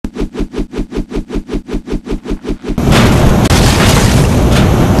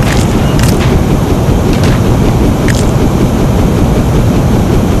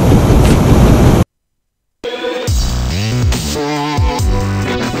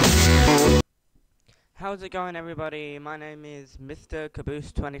How's it going, everybody? My name is Mr.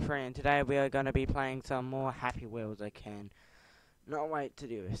 Caboose23, and today we are going to be playing some more Happy Wheels. I can not wait to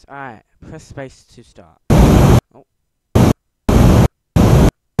do this. Alright, press space to start. Oh.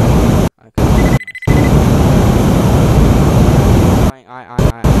 Okay.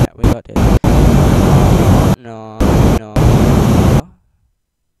 We got this. No.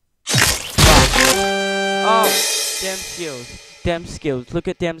 Oh, them skills. Look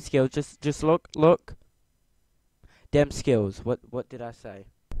at them skills. Just look. Them skills. What did I say?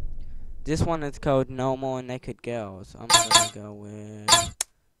 This one is called No More Naked Girls. I'm gonna go with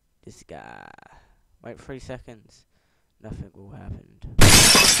this guy. Wait 3 seconds. Nothing will happen.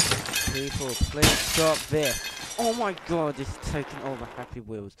 People, please stop there. Oh my god, this is taking over Happy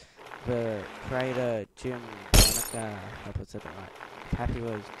Wheels. The creator, Jim, Monica, I hope I said it right. Happy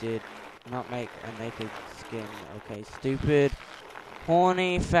Wheels did not make a naked skin. Okay, stupid.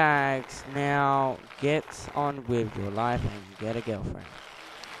 Horny fags, now get on with your life and get a girlfriend.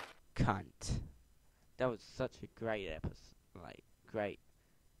 Cunt. That was such a great episode. Great.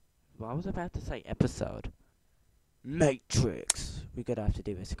 Well, I was about to say episode. Matrix. We're gonna have to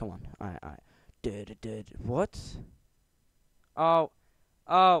do this. Come on. Alright. What? Oh.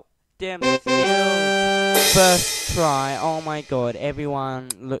 Damn skills. First try. Oh my god. Everyone,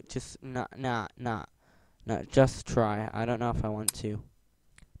 look, just, nah. No, just try. I don't know if I want to.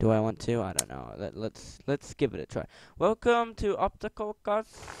 Do I want to? I don't know. Let's give it a try. Welcome to Optical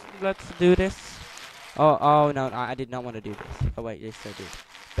Cuts. Let's do this. Oh no, I did not want to do this. Oh wait, yes I did.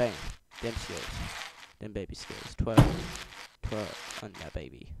 Bang. Them skills. Them baby skills. 12 on that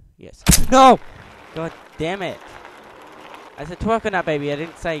baby. Yes. No! God damn it. I said twerk on that baby. I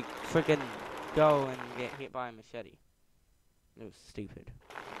didn't say friggin' go and get hit by a machete. It was stupid.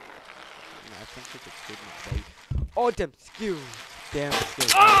 I think we could shoot my baby. Oh, them skills. Damn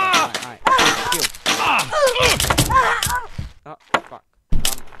skills. Alright. Skills. Oh, fuck.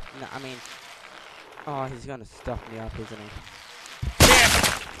 No, I mean. Oh, he's gonna stuff me up, isn't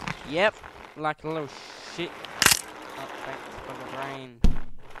he? Yep. Like a little shit. Oh, thanks for the rain,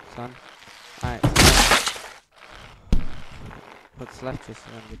 son. Alright. What's left is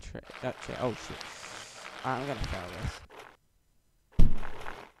on the tray. Oh, shit. Alright, I'm gonna fail this.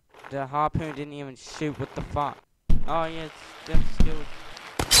 The harpoon didn't even shoot. What the fuck? Oh yeah, it's them skills.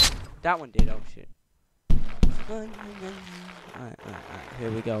 That one did. Oh shit. Alright.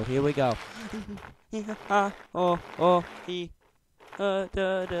 Here we go.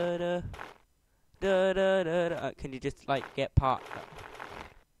 Can you just get part?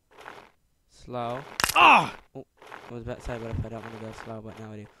 Slow. Oh, I was about to say, but if I don't want to go slow, but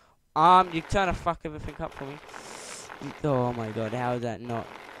now I do. You're trying to fuck everything up for me. Oh my god, how is that not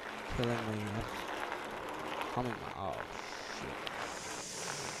killing me? Oh shit.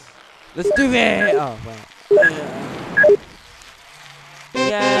 Let's do it! Oh wow.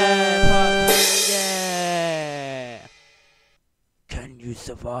 Yeah! Can you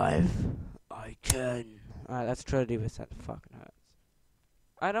survive? I can. Alright, let's try to do this. That fucking hurts.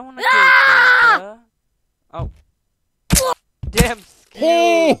 I don't want to do it. Oh. Damn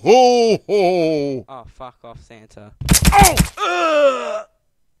skills! Oh, fuck off, Santa. Oh!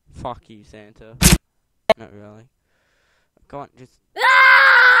 Fuck you, Santa. Not really. Go on, just...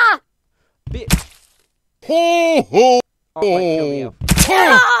 Bitch! Oh, wait, kill me off.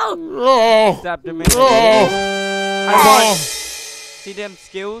 Stabbed him in the head. I won! See them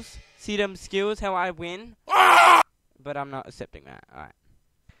skills? See them skills, how I win? But I'm not accepting that. Alright.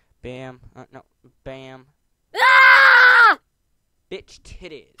 Bam. No. Bam. Bitch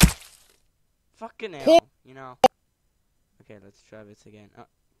titties. Fucking hell, you know. Okay, let's try this again.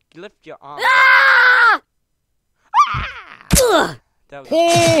 Lift your arm. That was come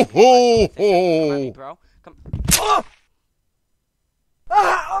at me, bro. Come.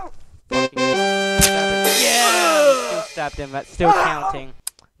 Fucking yeah! Still stabbed him. That's still counting.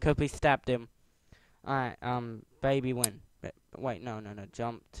 Cause we stabbed him. Alright, baby win. Wait, no.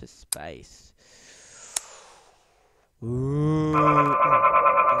 Jump to space. Ooh.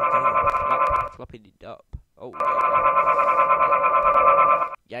 Floppity dop. Oh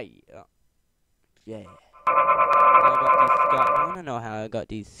yeah. Yeah. I got these scars. I wanna know how I got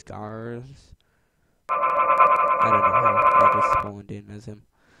these scars. I don't know how I just spawned in as him.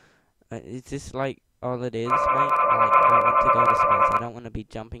 Is this all it is, mate? I want to go to space. I don't want to be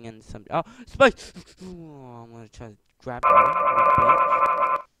jumping in some. Oh, space! Ooh, I'm gonna try to grab you,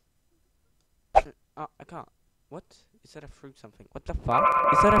 bitch. Oh, I can't. What? Is that a through something? What the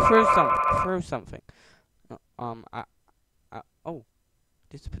fuck? Is that a through something? Oh,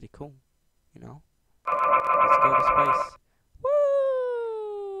 this is pretty cool. You know? Let's go to space.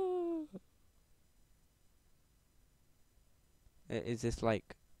 Woo! Is this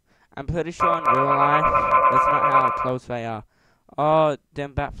like... I'm pretty sure in real life, that's not how close they are. Oh,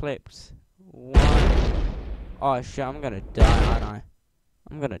 them bat flips. One. Oh shit, I'm gonna die, aren't I?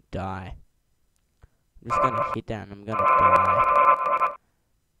 I'm gonna die. I'm just gonna hit that and I'm gonna die.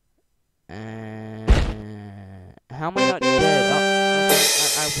 And... How am I not dead?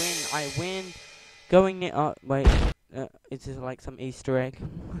 Oh, okay, I win. Going near... Oh, wait. Is this like some Easter egg?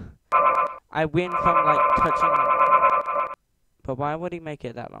 I win from like touching... But why would he make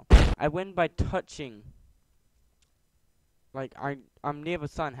it that long? I win by touching. Like, I'm near the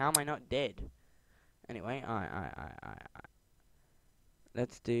sun. How am I not dead? Anyway,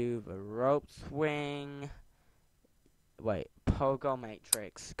 let's do the rope swing. Wait, Pogo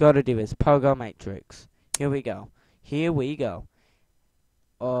Matrix. Gotta do this. Pogo Matrix. Here we go. Here we go.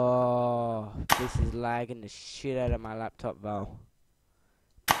 Oh, this is lagging the shit out of my laptop, though.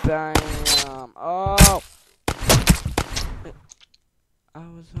 Bam! Oh! I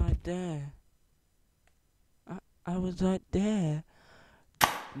was right there. I was right there.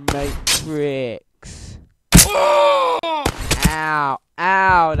 Matrix. Oh! Ow!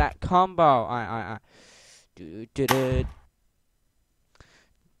 Ow! That combo. Do do do.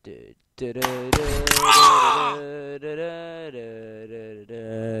 Do do do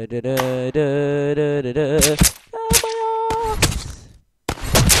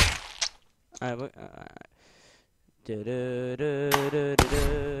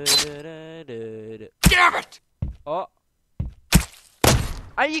Damn it! Oh.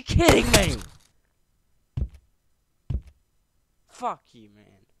 Are you kidding me? Fuck you, man.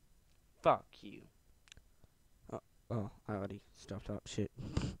 Fuck you. Oh, I already stopped up. Shit.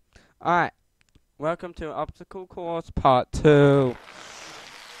 Alright. Welcome to Obstacle Course Part 2.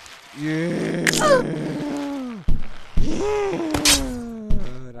 Yeah. Yeah.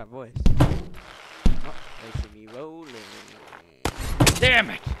 That voice. Oh, they see me rolling.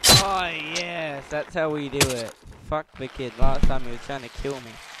 Damn it! Oh, yes. That's how we do it. Fuck the kid. Last time he was trying to kill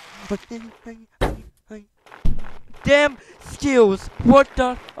me. Damn skills! What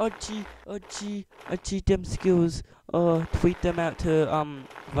the? Gee, them skills. Tweet them out to,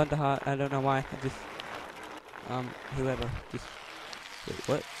 Wonderheart. I don't know why. I just, whoever. Just, wait,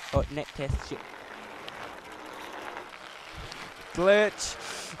 what? Oh, net test shit. Glitch!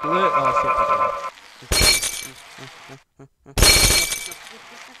 Oh, shit.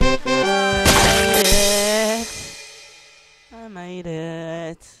 I made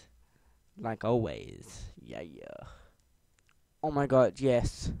it. Like always. Yeah. Oh my god,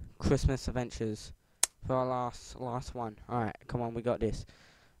 yes. Christmas adventures. For our last one. Alright, come on, we got this.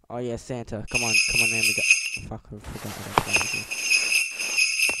 Oh yeah, Santa. Come on, man, we got... Fuck, I forgot what I was.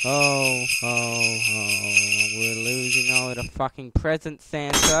 Oh, we're losing all the fucking presents,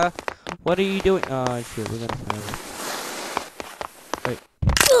 Santa. What are you doing? Oh shit, we're gonna fail it. Wait.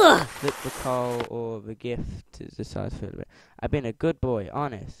 Flip the coal or the gift to decide for it. I've been a good boy,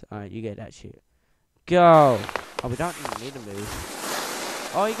 honest. Alright, you get that shit. Go! Oh, we don't even need to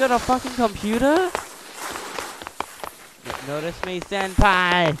move. Oh, you got a fucking computer? Notice me,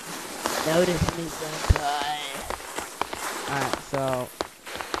 senpai! Notice me, senpai! Alright, so...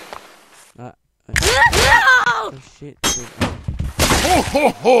 oh shit, dude. Ho ho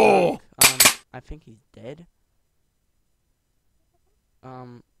ho! I think he's dead.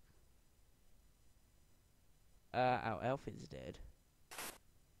 Our elf is dead.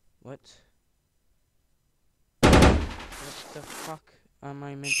 What? What the fuck am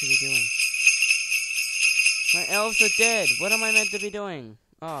I meant to be doing? My elves are dead! What am I meant to be doing?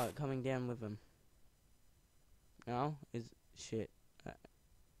 Oh, coming down with them. No? Is... shit.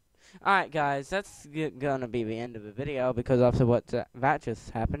 Alright guys, that's gonna be the end of the video, because after what that just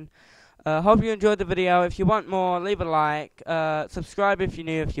happened. Hope you enjoyed the video. If you want more, leave a like. Subscribe if you're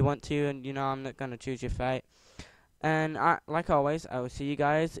new, if you want to, and you know I'm not gonna choose your fate. And like always, I will see you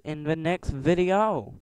guys in the next video.